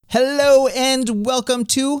Hello and welcome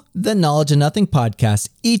to the Knowledge of Nothing podcast.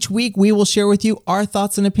 Each week we will share with you our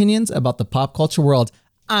thoughts and opinions about the pop culture world.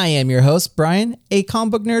 I am your host, Brian, a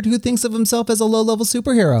comic book nerd who thinks of himself as a low-level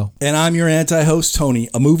superhero. And I'm your anti-host, Tony,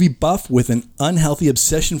 a movie buff with an unhealthy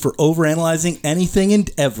obsession for overanalyzing anything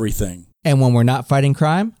and everything. And when we're not fighting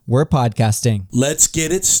crime, we're podcasting. Let's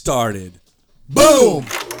get it started. Boom!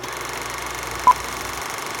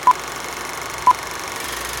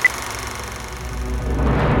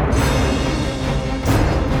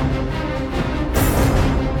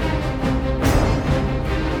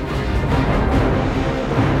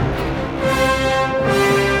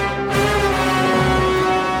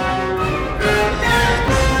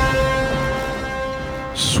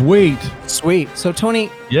 Sweet. So, Tony,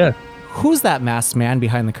 yeah, who's that masked man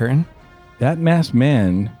behind the curtain? that masked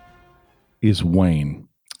man is Wayne.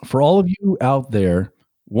 For all of you out there,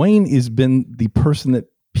 Wayne has been the person that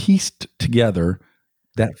pieced together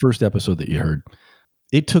that first episode that you heard.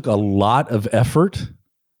 It took a lot of effort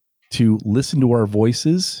to listen to our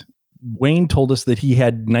voices. Wayne told us that he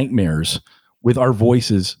had nightmares with our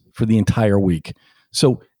voices for the entire week.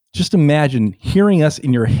 So just imagine hearing us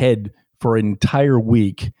in your head for an entire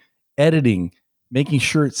week, editing, making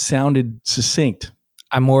sure it sounded succinct.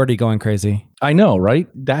 I'm already going crazy. I know, right?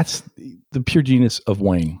 That's the pure genius of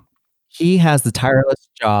Wayne. He has the tireless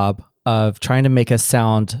job of trying to make us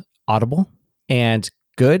sound audible and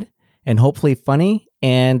good and hopefully funny.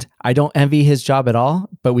 And I don't envy his job at all,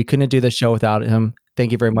 but we couldn't do the show without him.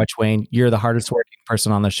 Thank you very much, Wayne. You're the hardest working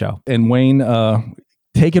person on the show. And Wayne,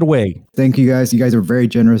 take it away. Thank you guys. You guys are very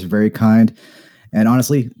generous, very kind. And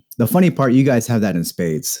honestly, the funny part, you guys have that in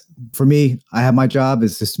spades. For me, I have my job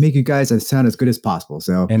is just to make you guys sound as good as possible.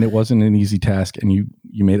 So, And it wasn't an easy task, and you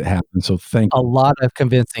made it happen. So thank you. A lot of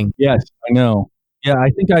convincing. Yes, I know. Yeah,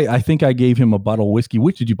 I think I gave him a bottle of whiskey.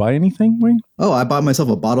 Which, did you buy anything, Wayne? oh, I bought myself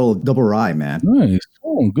a bottle of double rye, man. Nice.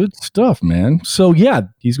 Oh, good stuff, man. So yeah,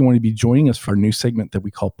 he's going to be joining us for a new segment that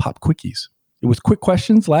we call Pop Quickies. It was quick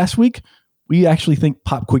questions last week. We actually think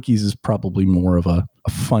Pop Quickies is probably more of a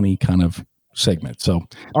funny kind of segment. So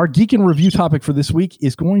our geek and review topic for this week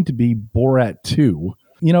is going to be Borat 2.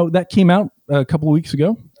 You know, that came out a couple of weeks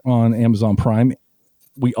ago on Amazon Prime.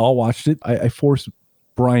 We all watched it. I forced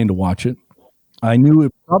Brian to watch it. I knew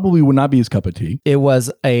it probably would not be his cup of tea. It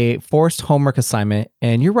was a forced homework assignment.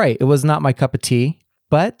 And you're right. It was not my cup of tea,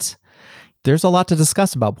 but there's a lot to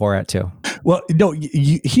discuss about Borat 2. Well, no,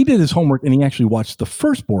 he did his homework and he actually watched the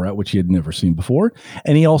first Borat, which he had never seen before.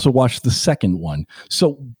 And he also watched the second one.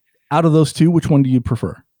 So out of those two, which one do you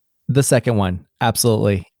prefer? The second one.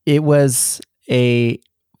 Absolutely. It was a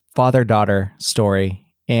father-daughter story,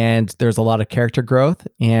 and there's a lot of character growth.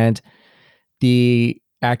 And the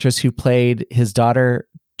actress who played his daughter,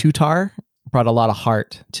 Tutar, brought a lot of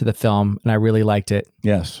heart to the film, and I really liked it.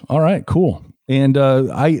 Yes. All right, cool. And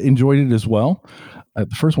I enjoyed it as well. The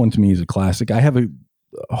first one to me is a classic. I have a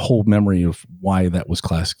whole memory of why that was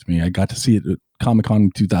classic to me. I got to see it at Comic-Con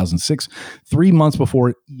in 2006, 3 months before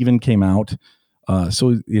it even came out.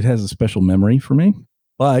 So it has a special memory for me.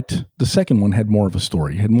 But the second one had more of a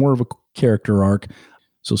story, had more of a character arc.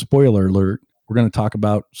 So spoiler alert, we're going to talk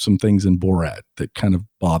about some things in Borat that kind of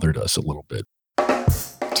bothered us a little bit.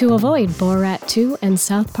 To avoid Borat 2 and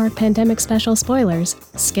South Park Pandemic Special spoilers,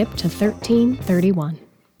 skip to 1331.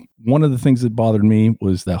 One of the things that bothered me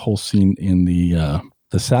was that whole scene in the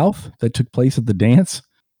South that took place at the dance.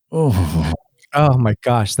 Oh my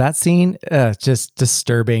gosh, that scene, just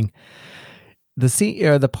disturbing. The scene,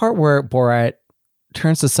 or the part where Borat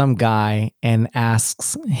turns to some guy and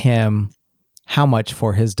asks him how much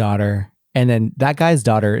for his daughter, and then that guy's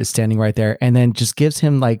daughter is standing right there, and then just gives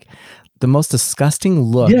him like the most disgusting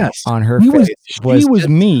look on her face. She was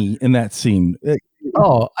me in that scene.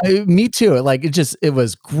 Me too. Like it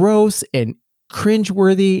was gross and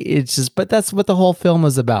cringeworthy. It's just, but that's what the whole film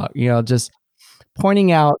was about. You know, just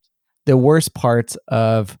pointing out the worst parts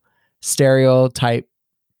of stereotype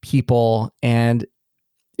people, and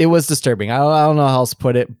it was disturbing. I don't know how else to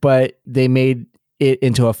put it, but they made it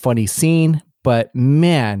into a funny scene. But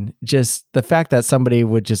man, just the fact that somebody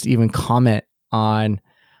would just even comment on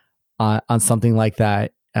something like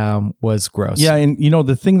that was gross. Yeah, and you know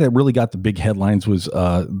the thing that really got the big headlines was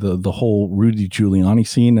the whole Rudy Giuliani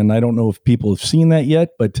scene, and I don't know if people have seen that yet,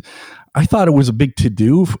 but I thought it was a big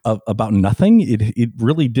to-do about nothing. It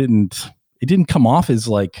really didn't. It didn't come off as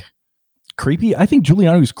like creepy. I think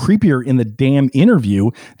Giuliani was creepier in the damn interview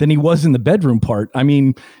than he was in the bedroom part. I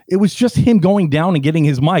mean, it was just him going down and getting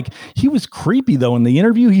his mic. He was creepy though in the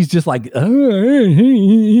interview. He's just like,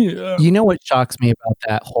 you know what shocks me about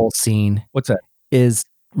that whole scene? What's that? Is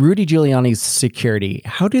Rudy Giuliani's security.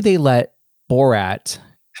 How do they let Borat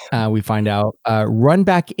we find out, run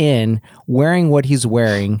back in wearing what he's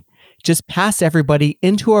wearing, just past everybody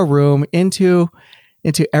into a room, into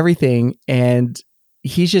everything, and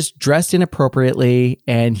he's just dressed inappropriately,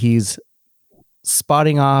 and he's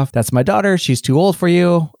spotting off, "That's my daughter. She's too old for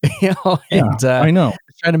you," Yeah, and I know.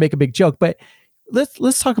 trying to make a big joke. But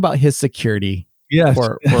let's talk about his security Yes.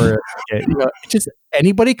 for just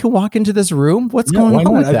anybody can walk into this room. What's Yeah, going why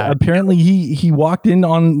on not? with that? Apparently, he walked in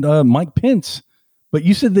on Mike Pence, but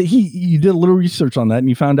you said that you did a little research on that, and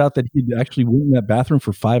you found out that he actually went in that bathroom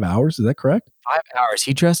for 5 hours. Is that correct? 5 hours.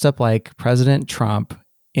 He dressed up like President Trump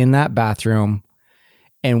in that bathroom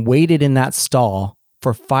and waited in that stall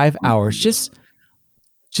for 5 hours. Just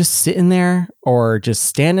sitting there or just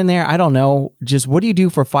standing there. I don't know. Just what do you do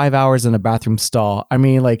for 5 hours in a bathroom stall? I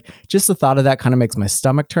mean, like, just the thought of that kind of makes my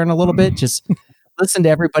stomach turn a little bit. Just listen to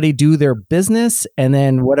everybody do their business, and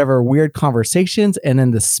then whatever weird conversations, and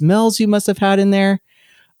then the smells you must have had in there.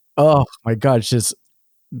 Oh my God. It's just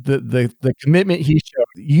the commitment he showed.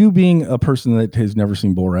 You being a person that has never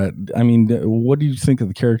seen Borat, I mean, what do you think of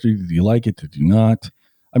the character? Did you like it? Did you not?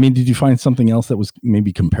 I mean, did you find something else that was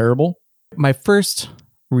maybe comparable? My first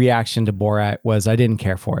reaction to Borat was I didn't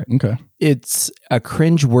care for it. Okay. It's a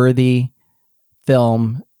cringeworthy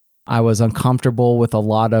film. I was uncomfortable with a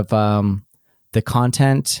lot of the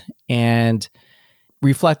content, and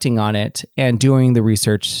reflecting on it and doing the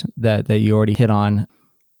research that you already hit on.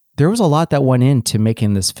 There was a lot that went into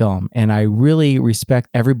making this film, and I really respect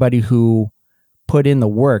everybody who put in the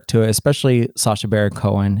work to, especially Sacha Baron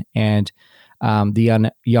Cohen and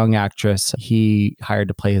the young actress he hired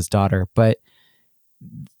to play his daughter. But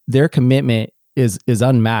their commitment is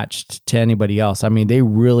unmatched to anybody else. I mean, they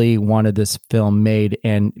really wanted this film made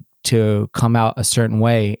and to come out a certain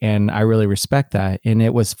way, and I really respect that. And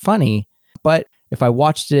it was funny, but if I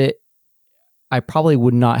watched it, I probably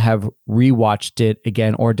would not have rewatched it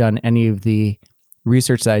again or done any of the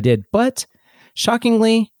research that I did. But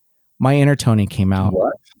shockingly, my inner Tony came out.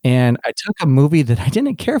 What? And I took a movie that I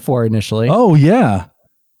didn't care for initially. Oh, yeah.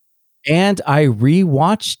 And I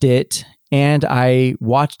rewatched it, and I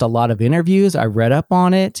watched a lot of interviews. I read up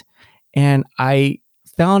on it, and I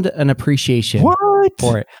found an appreciation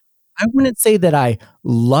for it. I wouldn't say that I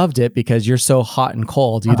loved it, because you're so hot and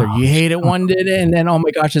cold. Either you hate it one day and then, oh my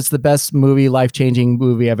gosh, it's the best movie, life-changing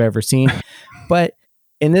movie I've ever seen. But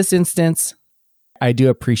in this instance, I do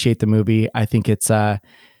appreciate the movie. I think it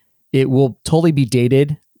will totally be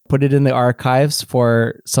dated. Put it in the archives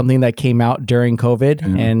for something that came out during COVID.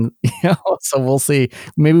 Yeah. And so we'll see.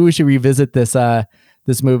 Maybe we should revisit this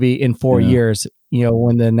movie in 4 years,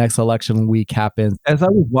 when the next election week happens. As I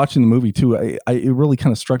was watching the movie too, it really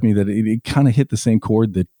kind of struck me that it kind of hit the same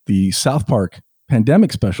chord that the South Park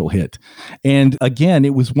pandemic special hit. And again,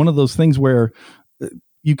 it was one of those things where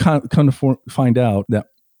you kind of find out that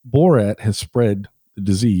Borat has spread the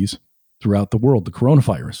disease throughout the world, the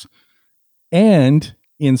coronavirus. And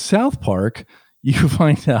in South Park, you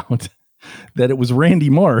find out that it was Randy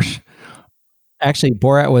Marsh. Actually,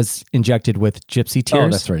 Borat was injected with gypsy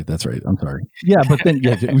tears. Oh, that's right. I'm sorry. Yeah, but then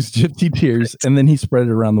it was gypsy tears, and then he spread it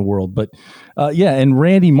around the world. But and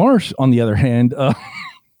Randy Marsh, on the other hand,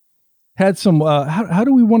 had some. How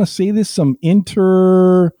do we want to say this? Some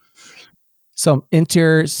interspecies.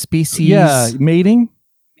 Mating.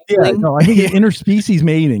 Yeah, no, I think interspecies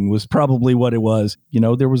mating was probably what it was.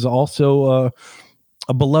 There was also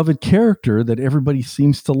a beloved character that everybody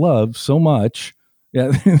seems to love so much.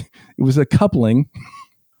 Yeah, it was a coupling.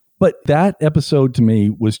 But that episode to me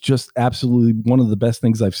was just absolutely one of the best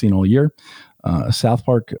things I've seen all year. South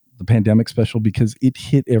Park, the pandemic special, because it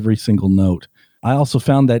hit every single note. I also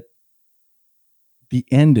found that the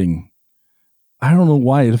ending, I don't know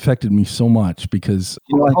why it affected me so much, because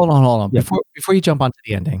hold on. Yeah. Before you jump onto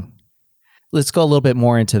the ending, let's go a little bit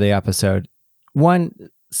more into the episode. One,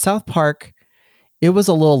 South Park, it was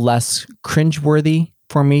a little less cringeworthy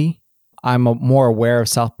for me. I'm more aware of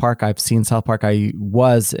South Park. I've seen South Park. I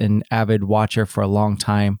was an avid watcher for a long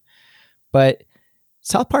time. But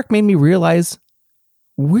South Park made me realize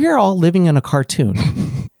we're all living in a cartoon.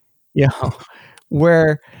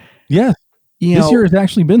 Where this year has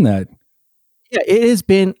actually been that. Yeah, it has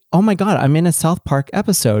been, oh my God, I'm in a South Park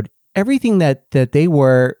episode. Everything that they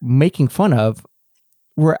were making fun of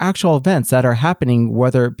were actual events that are happening,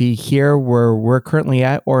 whether it be here where we're currently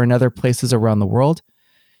at or in other places around the world.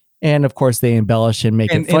 And of course, they embellish and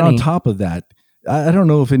make it funny. And on top of that, I don't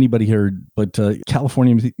know if anybody heard, but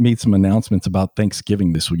California made some announcements about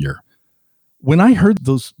Thanksgiving this year. When I heard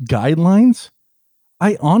those guidelines,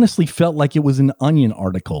 I honestly felt like it was an Onion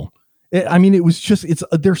article. It was just,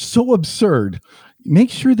 they're so absurd.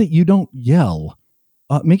 Make sure that you don't yell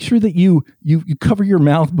make sure that you cover your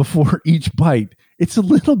mouth before each bite. It's a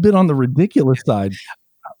little bit on the ridiculous side.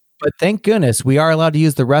 But thank goodness we are allowed to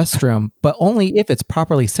use the restroom, but only if it's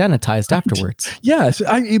properly sanitized afterwards. Yes,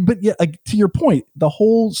 but yeah, to your point, the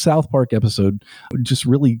whole South Park episode just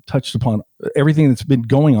really touched upon everything that's been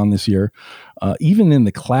going on this year. Even in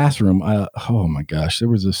the classroom, oh my gosh, there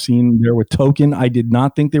was a scene there with Token. I did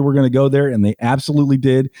not think they were going to go there, and they absolutely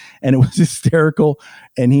did, and it was hysterical.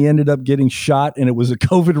 And he ended up getting shot, and it was a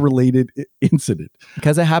COVID-related incident.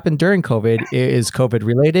 Because it happened during COVID, it is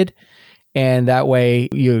COVID-related. And that way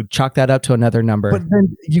you chalk that up to another number. But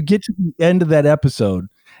then you get to the end of that episode,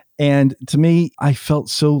 and to me, I felt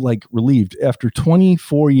so like relieved. After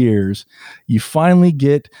 24 years, you finally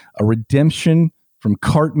get a redemption from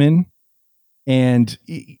Cartman, and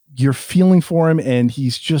you're feeling for him, and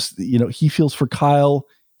he's just, he feels for Kyle.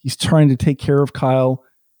 He's trying to take care of Kyle.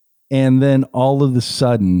 And then all of a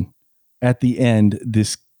sudden, at the end,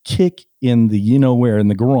 this kick in the where in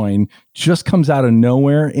the groin just comes out of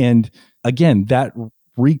nowhere. And again, that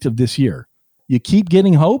reeked of this year. You keep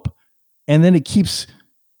getting hope, and then it keeps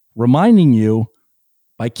reminding you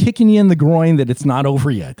by kicking you in the groin that it's not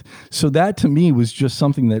over yet. So that to me was just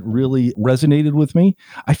something that really resonated with me.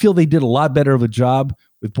 I feel they did a lot better of a job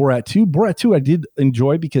with Borat 2. Borat 2 I did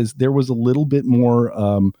enjoy because there was a little bit more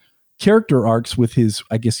character arcs with his,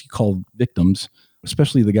 I guess you call victims,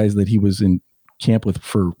 especially the guys that he was in camp with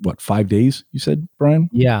for 5 days, you said, Brian?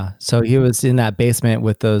 Yeah. So he was in that basement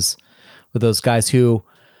with those guys who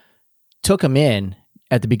took him in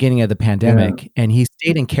at the beginning of the pandemic, and he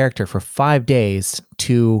stayed in character for 5 days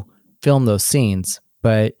to film those scenes.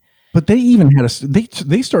 But they even had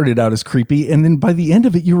they started out as creepy, and then by the end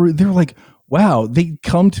of it, they're like, wow, they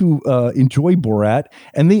come to enjoy Borat,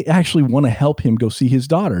 and they actually want to help him go see his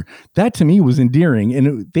daughter. That to me was endearing,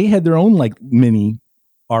 and they had their own like mini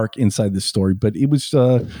arc inside this story. But it was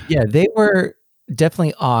they were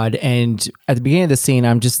definitely odd. And at the beginning of the scene,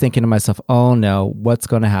 I'm just thinking to myself, oh no, what's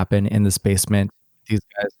going to happen in this basement? These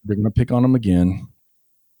guys, they're going to pick on him again.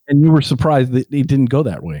 And you were surprised that it didn't go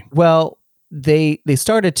that way. Well, they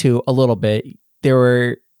started to a little bit. They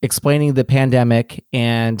were explaining the pandemic,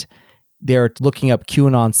 and they're looking up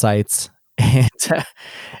QAnon sites. And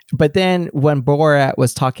but then when Borat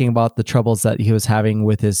was talking about the troubles that he was having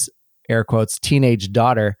with his air quotes teenage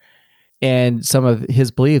daughter and some of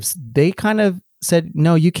his beliefs, they kind of said,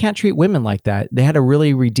 no, you can't treat women like that. They had a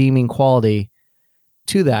really redeeming quality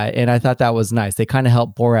to that. And I thought that was nice. They kind of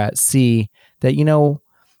helped Borat see that,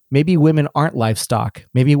 maybe women aren't livestock.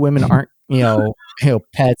 Maybe women aren't,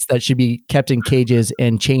 pets that should be kept in cages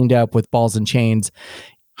and chained up with balls and chains.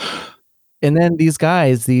 And then these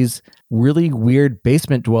guys, these really weird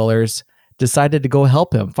basement dwellers, decided to go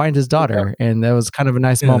help him find his daughter. And that was kind of a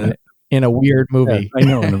nice moment in a weird movie. Yeah, I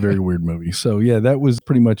know, in a very weird movie. So yeah, that was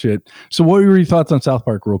pretty much it. So what were your thoughts on South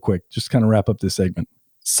Park real quick? Just kind of wrap up this segment.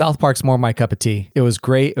 South Park's more my cup of tea. It was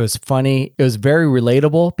great. It was funny. It was very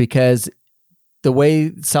relatable because the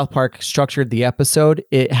way South Park structured the episode,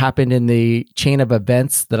 it happened in the chain of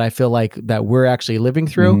events that I feel like that we're actually living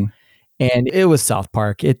through. Mm-hmm. And it was South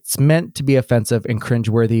Park. It's meant to be offensive and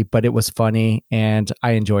cringeworthy, but it was funny and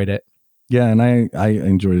I enjoyed it. Yeah, and I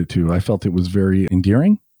enjoyed it too. I felt it was very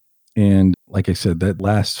endearing. And like I said, that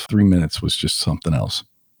last 3 minutes was just something else.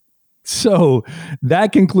 So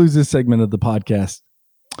that concludes this segment of the podcast.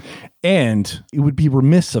 And it would be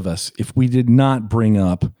remiss of us if we did not bring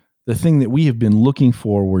up the thing that we have been looking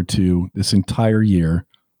forward to this entire year.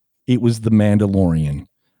 It was The Mandalorian.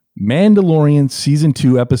 Mandalorian Season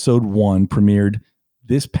 2, Episode 1 premiered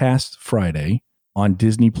this past Friday on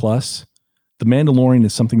Disney+. The Mandalorian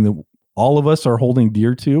is something that all of us are holding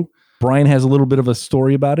dear to. Brian has a little bit of a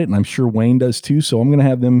story about it, and I'm sure Wayne does too. So I'm going to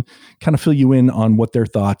have them kind of fill you in on what their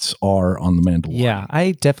thoughts are on The Mandalorian. Yeah,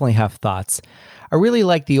 I definitely have thoughts. I really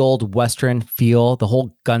like the old Western feel, the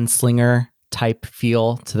whole gunslinger type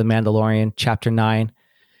feel to The Mandalorian, Chapter 9.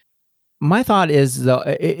 My thought is, though,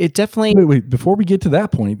 it definitely... Wait, before we get to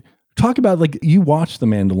that point, talk about, like, you watched The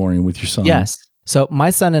Mandalorian with your son. Yes. So my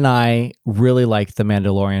son and I really like The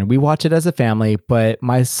Mandalorian. We watch it as a family, but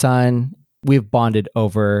my son, we've bonded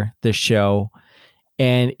over this show.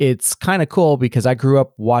 And it's kind of cool because I grew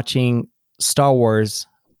up watching Star Wars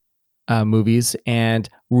movies and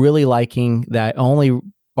really liking that, only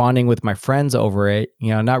bonding with my friends over it,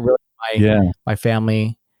 not really my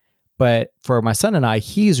family. But for my son and I,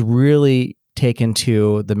 he's really taken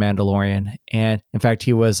to The Mandalorian. And in fact,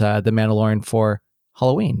 he was The Mandalorian for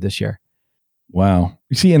Halloween this year. Wow.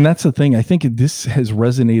 You see, and that's the thing. I think this has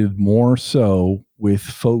resonated more so with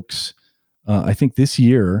folks I think this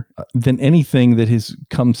year than anything that has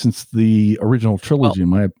come since the original trilogy.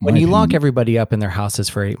 Well, in when my you lock opinion. everybody up in their houses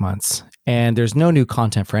for 8 months and there's no new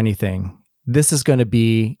content for anything, this is going to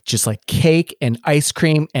be just like cake and ice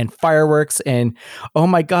cream and fireworks and, oh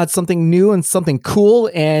my God, something new and something cool.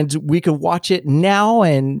 And we could watch it now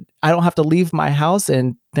and I don't have to leave my house.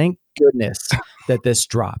 And thank goodness that this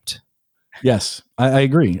dropped. Yes, I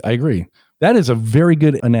agree. I agree. That is a very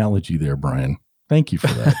good analogy there, Brian. Thank you for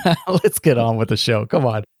that. Let's get on with the show. Come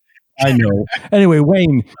on. I know. Anyway,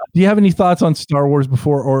 Wayne, do you have any thoughts on Star Wars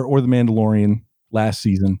before or The Mandalorian last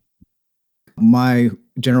season? My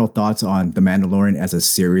general thoughts on The Mandalorian as a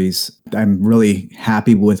series, I'm really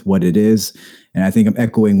happy with what it is. And I think I'm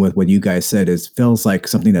echoing with what you guys said. It feels like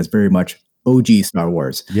something that's very much OG Star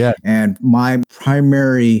Wars. Yeah. And my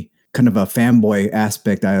primary kind of a fanboy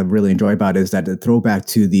aspect I really enjoy about it is that the throwback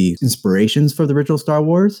to the inspirations for the original Star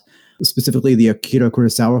Wars, specifically the Akira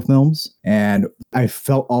Kurosawa films. And I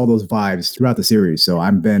felt all those vibes throughout the series. So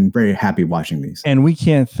I've been very happy watching these. And we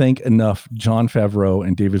can't thank enough Jon Favreau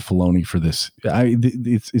and David Filoni for this.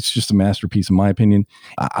 It's just a masterpiece, in my opinion.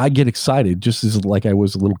 I get excited just as like I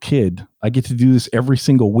was a little kid. I get to do this every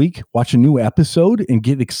single week, watch a new episode and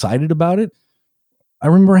get excited about it. I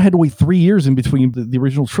remember I had to wait 3 years in between the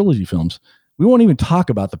original trilogy films. We won't even talk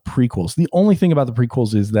about the prequels. The only thing about the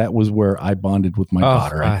prequels is that was where I bonded with my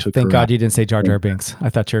daughter. I took thank her God out. you didn't say Jar Jar Binks. I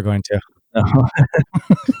thought you were going to.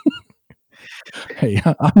 Hey,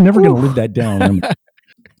 I'm never going to live that down.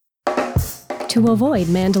 To avoid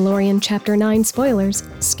Mandalorian Chapter 9 spoilers,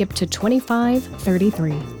 skip to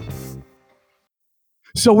 25:33.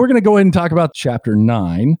 So we're going to go ahead and talk about Chapter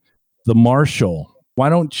 9, The Marshal. Why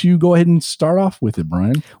don't you go ahead and start off with it,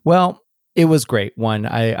 Brian? Well, it was great. One,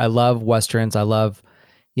 I love Westerns. I love,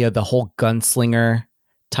 the whole gunslinger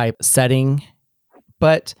type setting.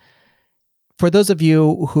 But for those of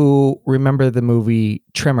you who remember the movie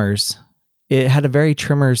Tremors, it had a very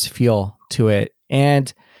Tremors feel to it.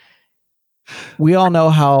 And we all know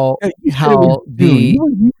how the you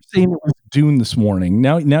were saying it was Dune this morning.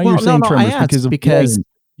 Now you're saying Tremors because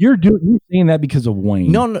you're saying that because of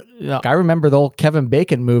Wayne. No. I remember the old Kevin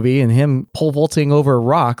Bacon movie and him pole vaulting over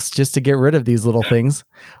rocks just to get rid of these little things.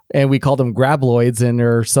 And we called them grabloids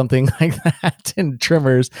or something like that in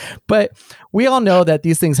Tremors. But we all know that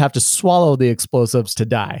these things have to swallow the explosives to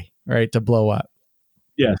die, right? To blow up.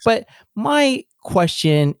 Yes. But my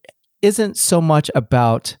question isn't so much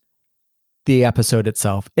about the episode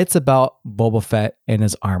itself. It's about Boba Fett and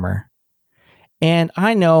his armor. And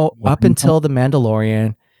I know up until The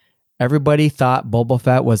Mandalorian, everybody thought Boba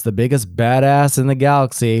Fett was the biggest badass in the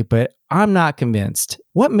galaxy, but I'm not convinced.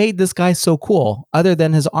 What made this guy so cool other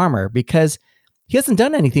than his armor? Because he hasn't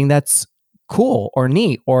done anything that's cool or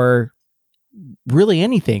neat or really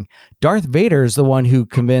anything. Darth Vader is the one who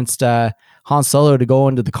convinced Han Solo to go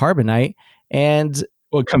into the carbonite. And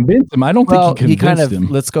convinced him. I don't think he convinced him.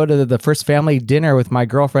 Let's go to the first family dinner with my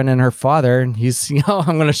girlfriend and her father. And he's,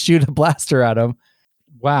 I'm going to shoot a blaster at him.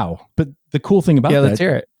 Wow. But the cool thing about let's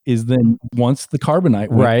hear it. Is then once the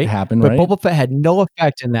carbonite happened, but Boba Fett had no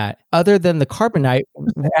effect in that other than the carbonite.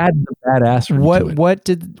 Add the badassery to it. What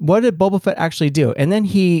did Boba Fett actually do? And then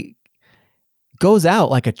he goes out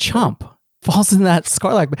like a chump, falls in that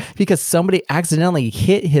Sarlacc because somebody accidentally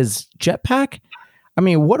hit his jetpack. I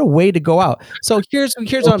mean, what a way to go out. So here's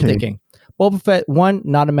what I'm thinking. Boba Fett, one,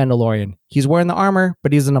 not a Mandalorian. He's wearing the armor,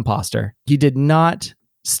 but he's an imposter. He did not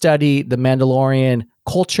study the Mandalorian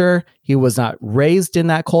culture. He was not raised in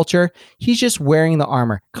that culture. He's just wearing the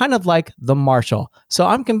armor, kind of like the Marshal. So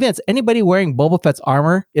I'm convinced anybody wearing Boba Fett's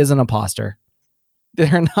armor is an imposter.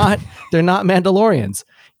 They're not Mandalorians.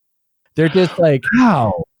 They're just like,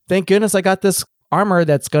 wow, thank goodness I got this armor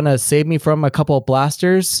that's going to save me from a couple of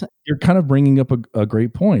blasters. You're kind of bringing up a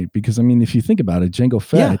great point because, I mean, if you think about it, Jango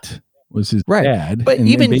Fett was his dad. But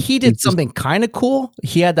even he did something kind of cool.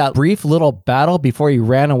 He had that brief little battle before he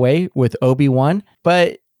ran away with Obi-Wan.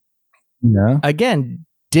 But again,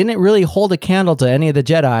 didn't really hold a candle to any of the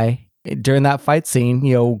Jedi during that fight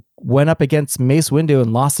scene. Went up against Mace Windu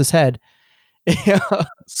and lost his head.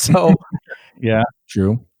 So, yeah,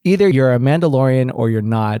 true. Either you're a Mandalorian or you're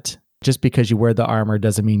not. Just because you wear the armor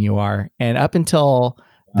doesn't mean you are. And up until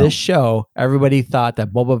this show, everybody thought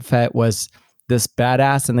that Boba Fett was this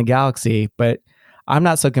badass in the galaxy, but I'm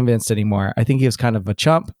not so convinced anymore. I think he was kind of a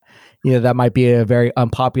chump. That might be a very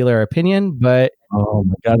unpopular opinion, but oh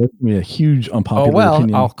my God, that's gonna be a huge unpopular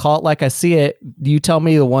opinion. I'll call it like I see it. You tell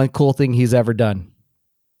me the one cool thing he's ever done.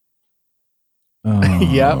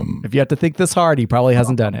 Yep. If you have to think this hard, he probably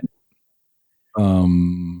hasn't done it.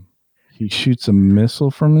 He shoots a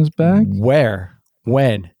missile from his back. Where?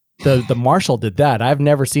 When? The Marshal did that. I've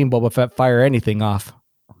never seen Boba Fett fire anything off.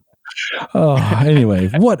 Oh, anyway,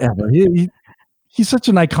 whatever. He's such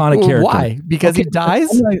an iconic character. Why? Because he dies?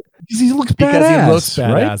 Because he looks because badass. he looks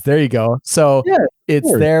badass. Right? There you go. So Yeah, it's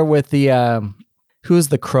course. there with the who's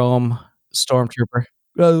the Chrome Stormtrooper?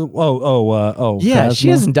 Yeah, she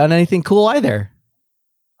hasn't done anything cool either.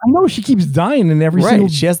 I know she keeps dying in every single.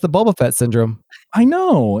 She has the Boba Fett syndrome. I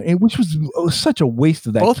know, which was such a waste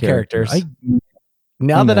of that. Both characters.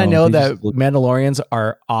 Now that I know that Mandalorians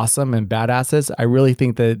are awesome and badasses, I really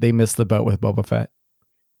think that they missed the boat with Boba Fett.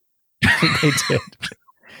 They did.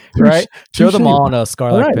 Right? Throw them all in a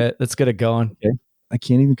Scarlet pit. Let's get it going. Okay. I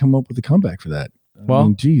can't even come up with a comeback for that. Well, I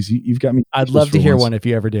mean, geez, you've got me. I'd love to hear one if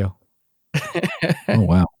you ever do. Oh,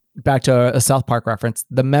 wow. Back to a South Park reference.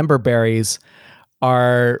 The member berries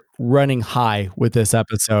are running high with this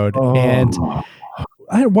episode. And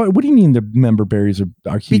what do you mean the member berries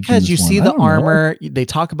are huge? Because you see the armor. They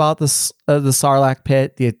talk about the Sarlacc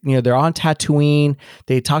pit. They're on Tatooine.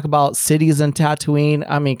 They talk about cities in Tatooine.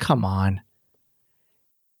 I mean, come on.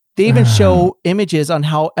 They even show images on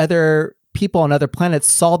how other people on other planets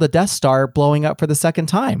saw the Death Star blowing up for the second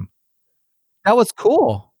time. That was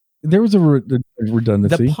cool. There was a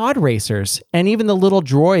redundancy. The pod racers and even the little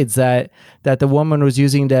droids that the woman was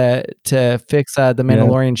using to fix the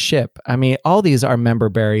Mandalorian ship. I mean, all these are member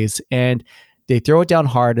berries, and they throw it down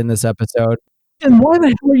hard in this episode. And why the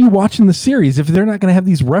hell are you watching the series if they're not going to have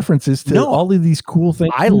these references to all of these cool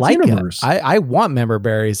things? I like it. I want member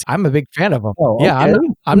berries. I'm a big fan of them. Oh, okay. Yeah,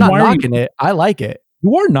 I'm not knocking it. I like it.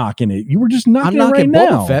 You are knocking it. You were just knocking it right Boba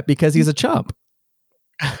now. Fett because he's a chump.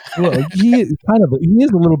 Well, he is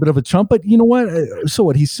a little bit of a chump, but you know what? So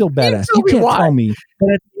what? He's still badass. You can't tell me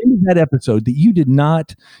that at the end of that episode that you did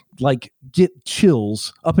not get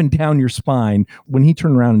chills up and down your spine when he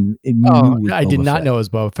turned around and knew. I did not know it was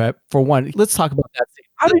Boba Fett. For one, let's talk about that scene.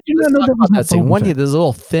 How did you not know that was that scene? One, this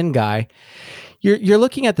little thin guy. You're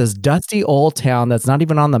looking at this dusty old town that's not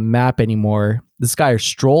even on the map anymore. This guy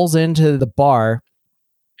strolls into the bar.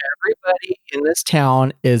 Everybody in this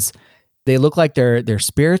town they look like their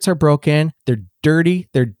spirits are broken. They're dirty.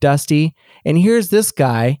 They're dusty. And here's this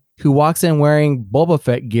guy who walks in wearing Boba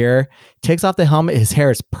Fett gear, takes off the helmet. His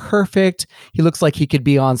hair is perfect. He looks like he could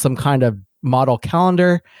be on some kind of model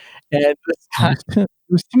calendar. And it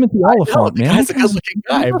was Timothy Oliphant, man. He's a good-looking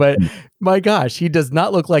guy, but my gosh, he does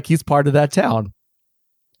not look like he's part of that town.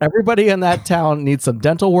 Everybody in that town needs some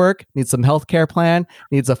dental work, needs some healthcare plan,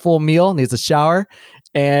 needs a full meal, needs a shower.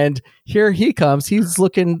 And here he comes. He's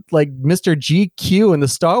looking like Mr. GQ in the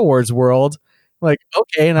Star Wars world. Like,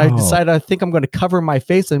 okay. And I decided I think I'm going to cover my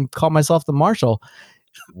face and call myself the Marshal.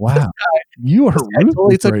 Wow. You are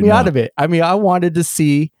totally took me out of it. I mean, I wanted to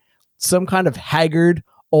see some kind of haggard,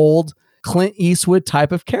 old Clint Eastwood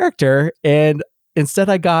type of character. And instead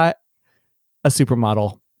I got a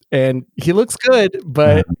supermodel. And he looks good,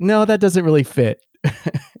 but no, that doesn't really fit.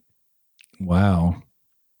 Wow.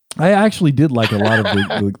 I actually did like a lot of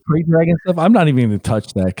the Krayt Dragon stuff. I'm not even going to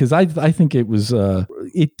touch that because I think it was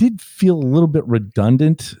it did feel a little bit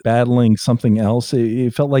redundant battling something else.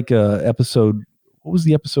 It felt like a episode. What was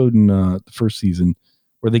the episode in the first season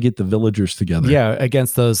where they get the villagers together? Yeah,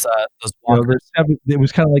 against those walkers. It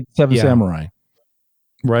was kind of like Seven Samurai,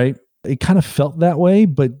 right? It kind of felt that way,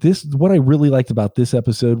 but what I really liked about this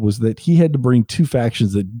episode was that he had to bring two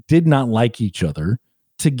factions that did not like each other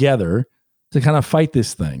together to kind of fight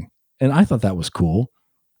this thing. And I thought that was cool.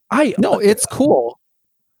 It's cool.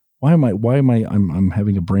 Why am I I'm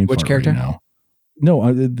having a brain Which fart character right now?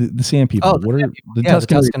 No, the Sand People. Oh, what are the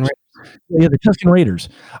Tusken Raiders? Yeah, the Tusken Raiders.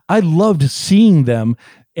 I loved seeing them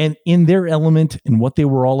and in their element and what they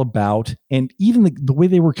were all about, and even the way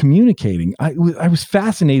they were communicating. I was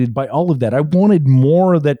fascinated by all of that. I wanted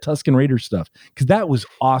more of that Tusken Raider stuff because that was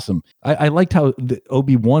awesome. I liked how the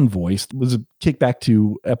Obi-Wan voice was a kickback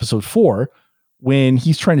to episode 4 when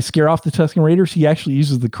he's trying to scare off the Tusken Raiders. He actually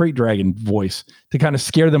uses the Krayt Dragon voice to kind of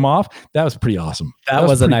scare them off. That was pretty awesome. That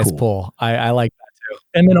was a nice pull. I like that too.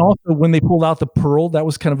 And then also when they pulled out the pearl, that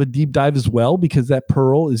was kind of a deep dive as well, because that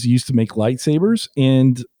pearl is used to make lightsabers.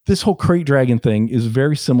 And this whole Krayt Dragon thing is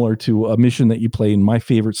very similar to a mission that you play in my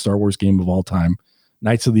favorite Star Wars game of all time,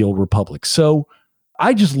 Knights of the Old Republic. So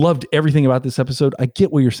I just loved everything about this episode. I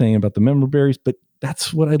get what you're saying about the member berries, but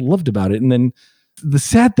that's what I loved about it. And then the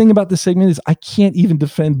sad thing about this segment is I can't even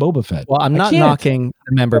defend Boba Fett. Well, I'm not knocking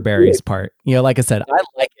the member berries part. You know, like I said, I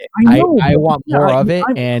like it. I want more of it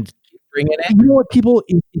and keep bringing it. You know what, people?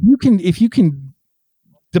 If you can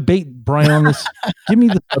debate Brian on this, give me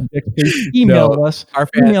the subject. Email us. Our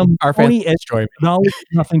fans destroy me. knowledge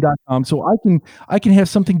nothing.com so I can have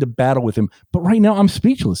something to battle with him. But right now I'm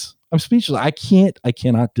speechless. I'm speechless. I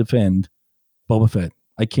cannot defend Boba Fett.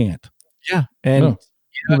 I can't. Yeah. And No.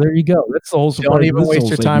 Well, there you go. That's the whole surprise. don't even of this waste whole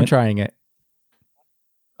your time segment. trying it.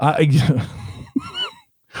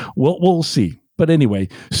 We'll see. But anyway,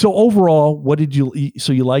 so overall, what did you?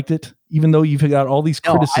 So you liked it, even though you've got all these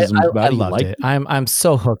criticisms about it. I loved it. I'm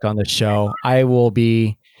so hooked on the show. I will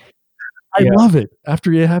be. I love it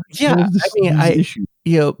after you have Yeah, all this, these issues.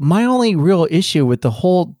 My only real issue with the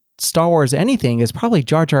whole Star Wars anything is probably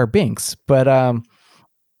Jar Jar Binks. But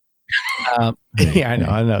yeah,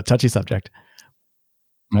 I know, touchy subject.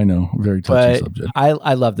 I know, very touchy But subject.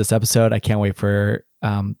 I love this episode. I can't wait for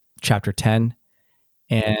chapter 10.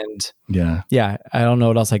 And yeah, I don't know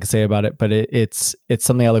what else I can say about it, but it's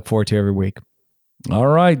something I look forward to every week. All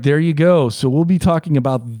right, there you go. So we'll be talking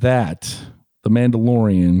about that, The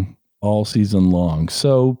Mandalorian, all season long.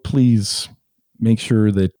 So please make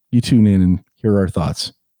sure that you tune in and hear our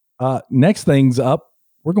thoughts. Next things up,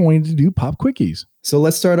 we're going to do Pop Quickies. So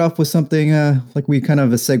let's start off with something like we kind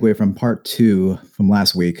of a segue from part 2 from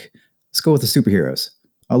last week. Let's go with the superheroes.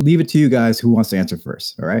 I'll leave it to you guys who wants to answer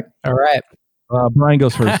first. All right. All right. Brian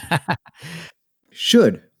goes first.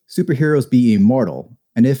 Should superheroes be immortal?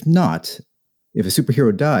 And if not, if a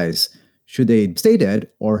superhero dies, should they stay dead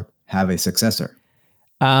or have a successor?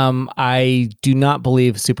 I do not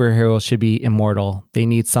believe superheroes should be immortal. They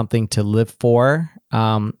need something to live for.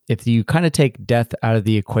 If you kind of take death out of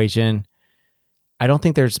the equation, I don't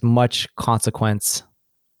think there's much consequence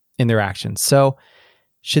in their actions. So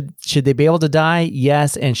should they be able to die?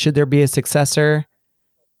 Yes. And should there be a successor?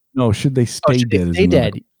 No, should they stay dead? Stay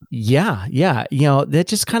dead. Yeah. That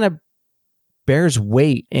just kind of bears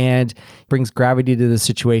weight and brings gravity to the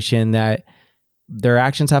situation that their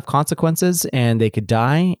actions have consequences and they could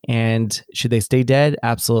die. And should they stay dead?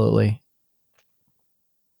 Absolutely.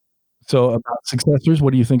 So about successors,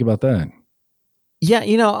 what do you think about that? Yeah,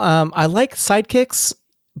 I like sidekicks,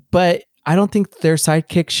 but I don't think their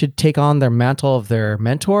sidekick should take on their mantle of their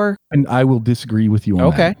mentor. And I will disagree with you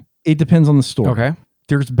on that. It depends on the story. Okay.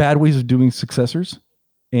 There's bad ways of doing successors.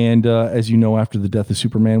 And as you know, after the death of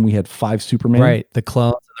Superman, we had 5 Superman. Right. The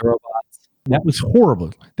clones and the robots. That was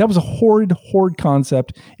horrible. That was a horrid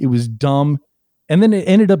concept. It was dumb. And then it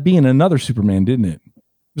ended up being another Superman, didn't it? It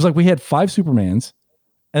was like we had 5 Supermans,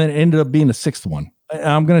 and then it ended up being a 6th one.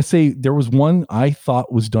 I'm going to say there was one I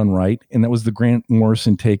thought was done right, and that was the Grant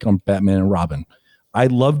Morrison take on Batman and Robin. I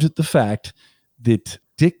loved the fact that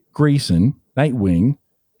Dick Grayson, Nightwing,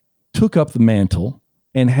 took up the mantle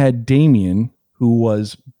and had Damian, who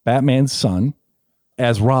was Batman's son,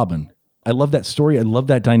 as Robin. I love that story. I love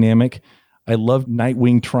that dynamic. I love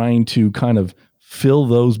Nightwing trying to kind of fill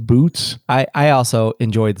those boots. I also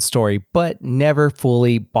enjoyed the story, but never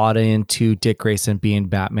fully bought into Dick Grayson being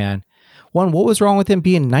Batman. One, what was wrong with him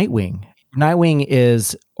being Nightwing? Nightwing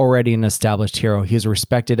is already an established hero. He's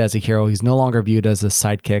respected as a hero. He's no longer viewed as a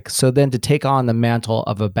sidekick. So then to take on the mantle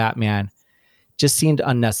of a Batman just seemed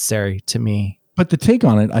unnecessary to me. But the take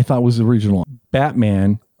on it, I thought was original.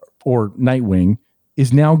 Batman, or Nightwing,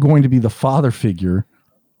 is now going to be the father figure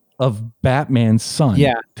of Batman's son.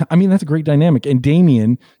 Yeah. I mean, that's a great dynamic. And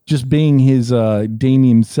Damian just being his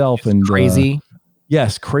Damian himself and crazy.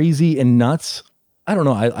 Yes, crazy and nuts. I don't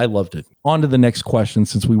know. I loved it. On to the next question,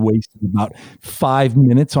 since we wasted about 5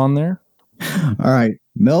 minutes on there. All right.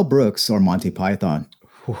 Mel Brooks or Monty Python?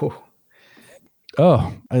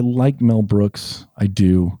 Oh, I like Mel Brooks. I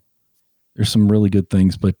do. There's some really good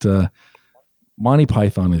things, but Monty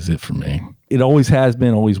Python is it for me. It always has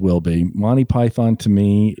been, always will be. Monty Python to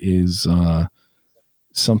me is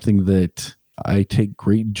something that I take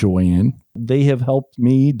great joy in. They have helped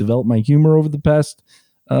me develop my humor over the past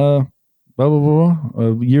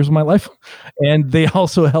years of my life. And they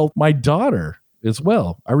also helped my daughter as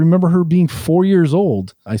well. I remember her being 4 years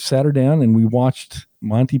old. I sat her down and we watched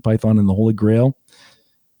Monty Python and the Holy Grail.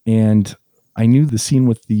 And I knew the scene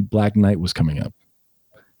with the Black Knight was coming up.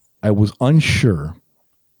 I was unsure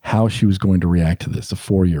how she was going to react to this, a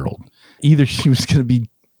 4-year-old. Either she was going to be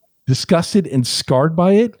disgusted and scarred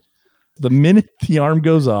by it. The minute the arm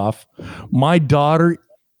goes off, my daughter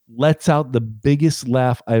lets out the biggest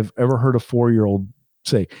laugh I've ever heard a 4-year-old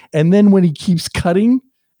say. And then when he keeps cutting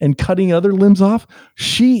other limbs off,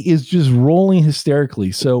 she is just rolling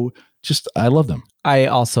hysterically. So I love them. I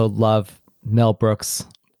also love Mel Brooks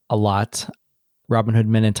a lot. Robin Hood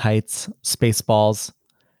Men in Tights, Spaceballs,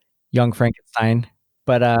 Young Frankenstein.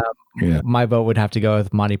 But my vote would have to go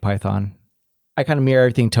with Monty Python. I kind of mirror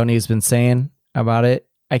everything Tony has been saying about it.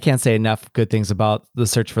 I can't say enough good things about The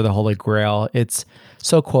Search for the Holy Grail. It's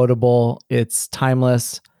so quotable. It's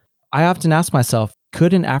timeless. I often ask myself,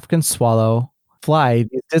 could an African swallow fly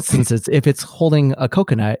these distances if it's holding a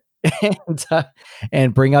coconut? and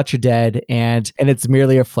and bring out your dead, and it's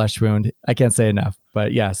merely a flesh wound. I can't say enough,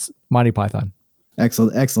 but yes, Monty Python.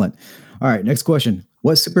 Excellent, excellent. All right, next question.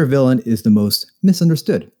 What supervillain is the most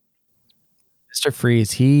misunderstood? Mr.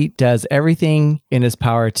 Freeze, he does everything in his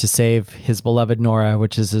power to save his beloved Nora,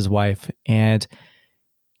 which is his wife, and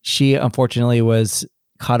she unfortunately was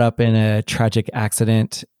caught up in a tragic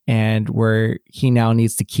accident, and where he now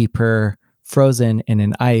needs to keep her frozen in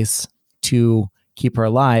an ice to keep her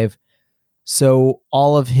alive. So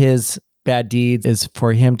all of his bad deeds is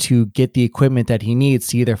for him to get the equipment that he needs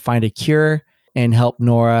to either find a cure and help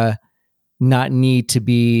Nora not need to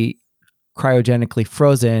be cryogenically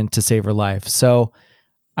frozen to save her life. So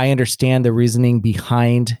I understand the reasoning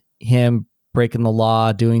behind him breaking the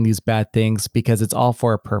law, doing these bad things, because it's all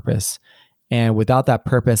for a purpose. And without that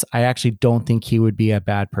purpose, I actually don't think he would be a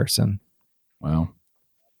bad person. Wow.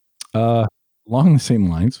 Along the same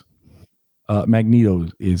lines, Magneto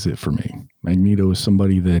is it for me. Magneto is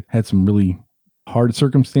somebody that had some really hard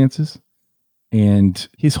circumstances, and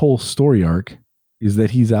his whole story arc is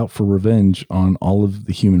that he's out for revenge on all of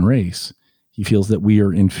the human race. He feels that we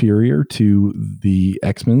are inferior to the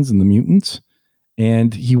X-Men and the mutants,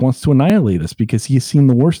 and he wants to annihilate us because he has seen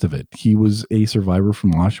the worst of it. He was a survivor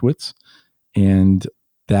from Auschwitz, and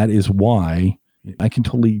that is why I can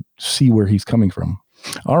totally see where he's coming from.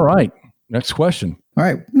 All right, next question. All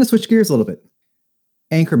right, I'm going to switch gears a little bit.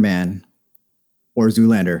 Anchorman or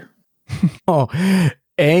Zoolander? Oh,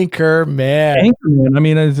 Anchorman. Anchorman. I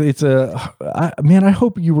mean, man. I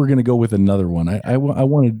hope you were going to go with another one. I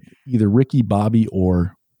wanted either Ricky Bobby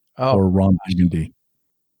or Ron Burgundy.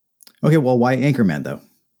 Okay, well, why Anchorman though?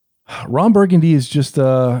 Ron Burgundy is just May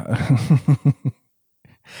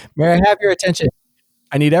I have your attention?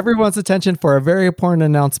 I need everyone's attention for a very important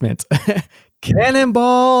announcement.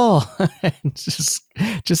 Cannonball. just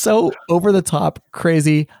so over the top,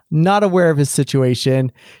 crazy, not aware of his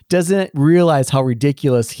situation, doesn't realize how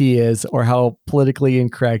ridiculous he is or how politically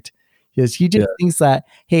incorrect he is. He just thinks that,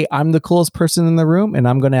 hey, I'm the coolest person in the room and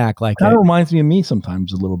I'm going to act like it. That reminds me of me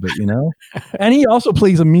sometimes a little bit, you know? And he also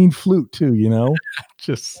plays a mean flute too, you know?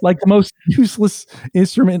 Just like the most useless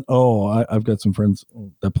instrument. Oh, I've got some friends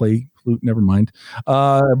that play flute. Never mind.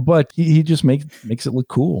 But he just makes it look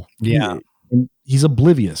cool. Yeah. And he's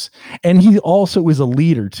oblivious. And he also is a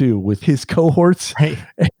leader too with his cohorts. Right.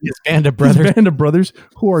 His band of brothers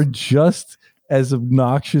who are just as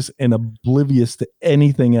obnoxious and oblivious to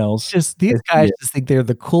anything else. Just these guys just think they're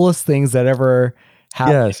the coolest things that ever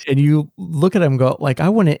happened. Yes. And you look at them and go, like, I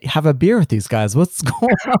want to have a beer with these guys. What's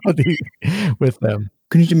going on with them?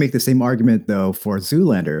 Couldn't you make the same argument though for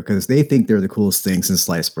Zoolander? Because they think they're the coolest things in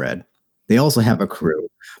sliced bread. They also have a crew,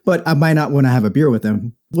 but I might not want to have a beer with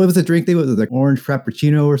them. What was the drink they was like orange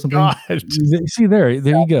frappuccino or something? God. See there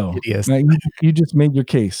you go. Now, you just made your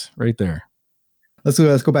case right there. Let's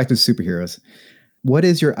go back to superheroes. What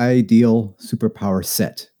is your ideal superpower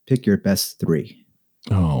set? Pick your best 3.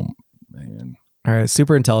 Oh man. All right,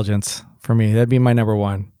 super intelligence for me. That'd be my number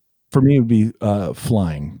one. For me, it would be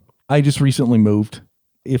flying. I just recently moved.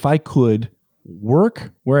 If I could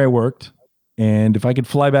work where I worked, and if I could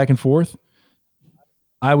fly back and forth,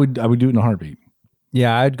 I would do it in a heartbeat.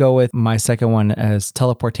 Yeah, I'd go with my second one as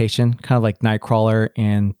teleportation, kind of like Nightcrawler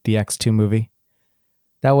in the X2 movie.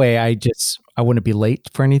 That way I wouldn't be late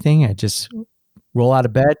for anything. I just roll out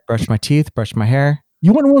of bed, brush my teeth, brush my hair.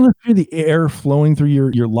 You wouldn't want to hear the air flowing through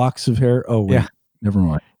your locks of hair? Oh, wait. Yeah. Never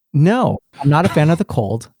mind. No, I'm not a fan of the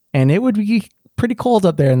cold, and it would be pretty cold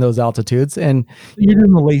up there in those altitudes. And you're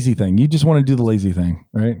doing the lazy thing. You just want to do the lazy thing,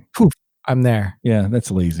 right? Poof, I'm there. Yeah,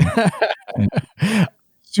 that's lazy.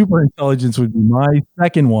 Super intelligence would be my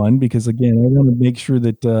second one because, again, I want to make sure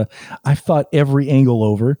that I've thought every angle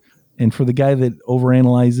over. And for the guy that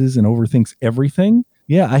overanalyzes and overthinks everything,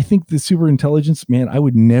 yeah, I think the super intelligence, man, I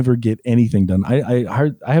would never get anything done.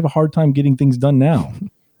 I have a hard time getting things done now,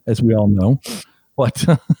 as we all know. But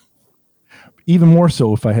even more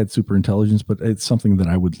so if I had super intelligence, but it's something that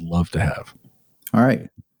I would love to have. All right.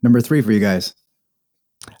 Number 3 for you guys.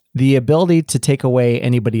 The ability to take away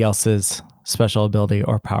anybody else's special ability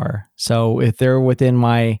or power. So if they're within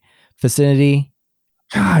my vicinity,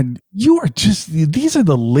 God, you are these are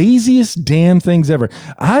the laziest damn things ever.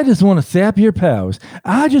 I just want to sap your powers.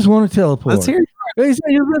 I just want to teleport. Let's hear That's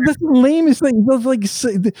the lamest thing. Like,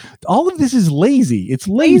 all of this is lazy. It's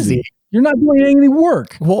lazy. You're not doing any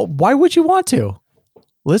work. Well, why would you want to?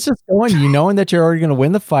 Let's just go in, knowing that you're already going to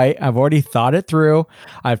win the fight. I've already thought it through.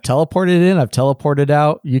 I've teleported in. I've teleported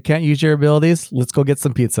out. You can't use your abilities. Let's go get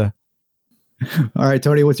some pizza. All right,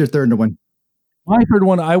 Tony, what's your third one? My third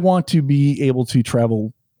one, I want to be able to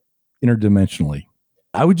travel interdimensionally.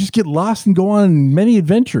 I would just get lost and go on many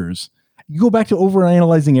adventures. You go back to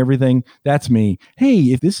overanalyzing everything. That's me. Hey,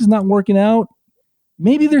 if this is not working out,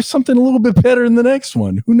 maybe there's something a little bit better in the next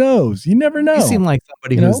one. Who knows? You never know. You seem like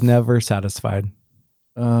somebody You know? who's never satisfied.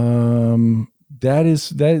 That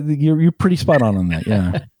you're pretty spot on that.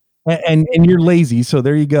 Yeah. and you're lazy. So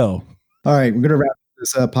there you go. All right, we're going to wrap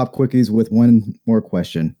this Pop Quickies with one more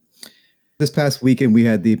question. This past weekend, we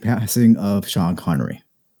had the passing of Sean Connery.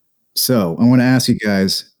 So I want to ask you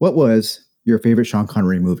guys, what was your favorite Sean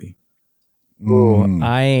Connery movie? Ooh,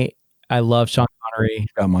 I love Sean Connery.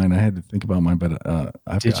 Got mine. I had to think about mine, but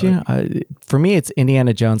Did you? For me, it's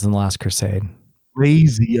Indiana Jones and the Last Crusade.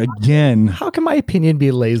 Lazy again. How can my opinion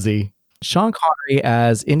be lazy? Sean Connery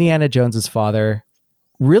as Indiana Jones's father,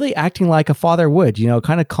 really acting like a father would,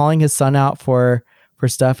 kind of calling his son out for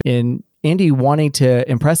stuff, in Indy wanting to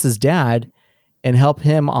impress his dad and help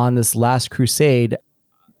him on this last crusade.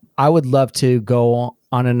 I would love to go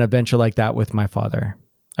on an adventure like that with my father.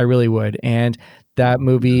 I really would. And that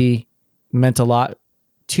movie meant a lot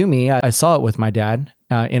to me. I saw it with my dad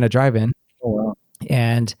in a drive-in. Oh, wow.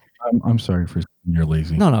 And I'm sorry for you're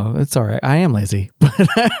lazy. No, it's all right. I am lazy,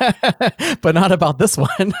 but not about this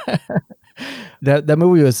one. That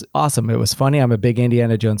movie was awesome. It was funny. I'm a big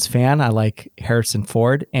Indiana Jones fan. I like Harrison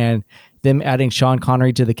Ford, and them adding Sean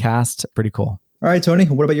Connery to the cast, pretty cool. All right, Tony,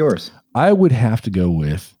 what about yours? I would have to go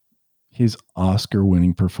with his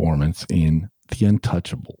Oscar-winning performance in The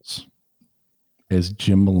Untouchables as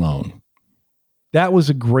Jim Malone. That was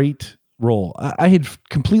a great role. I had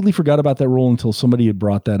completely forgot about that role until somebody had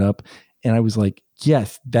brought that up. And I was like,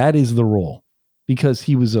 yes, that is the role, because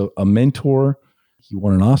he was a mentor. He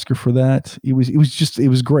won an Oscar for that. It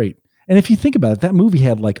was great. And if you think about it, that movie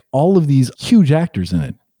had like all of these huge actors in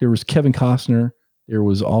it. There was Kevin Costner. There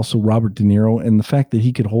was also Robert De Niro. And the fact that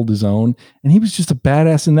he could hold his own, and he was just a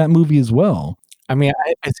badass in that movie as well. I mean,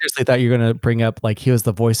 I seriously thought you were going to bring up like he was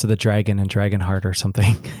the voice of the dragon in Dragonheart or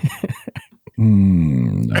something.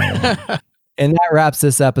 No. And that wraps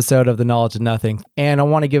this episode of The Knowledge of Nothing. And I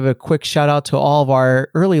want to give a quick shout out to all of our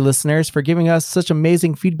early listeners for giving us such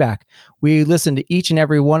amazing feedback. We listened to each and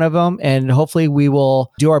every one of them, and hopefully we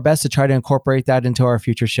will do our best to try to incorporate that into our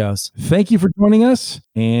future shows. Thank you for joining us,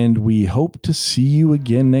 and we hope to see you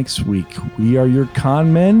again next week. We are your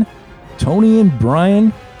con men, Tony and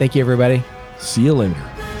Brian. Thank you, everybody. See you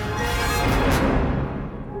later.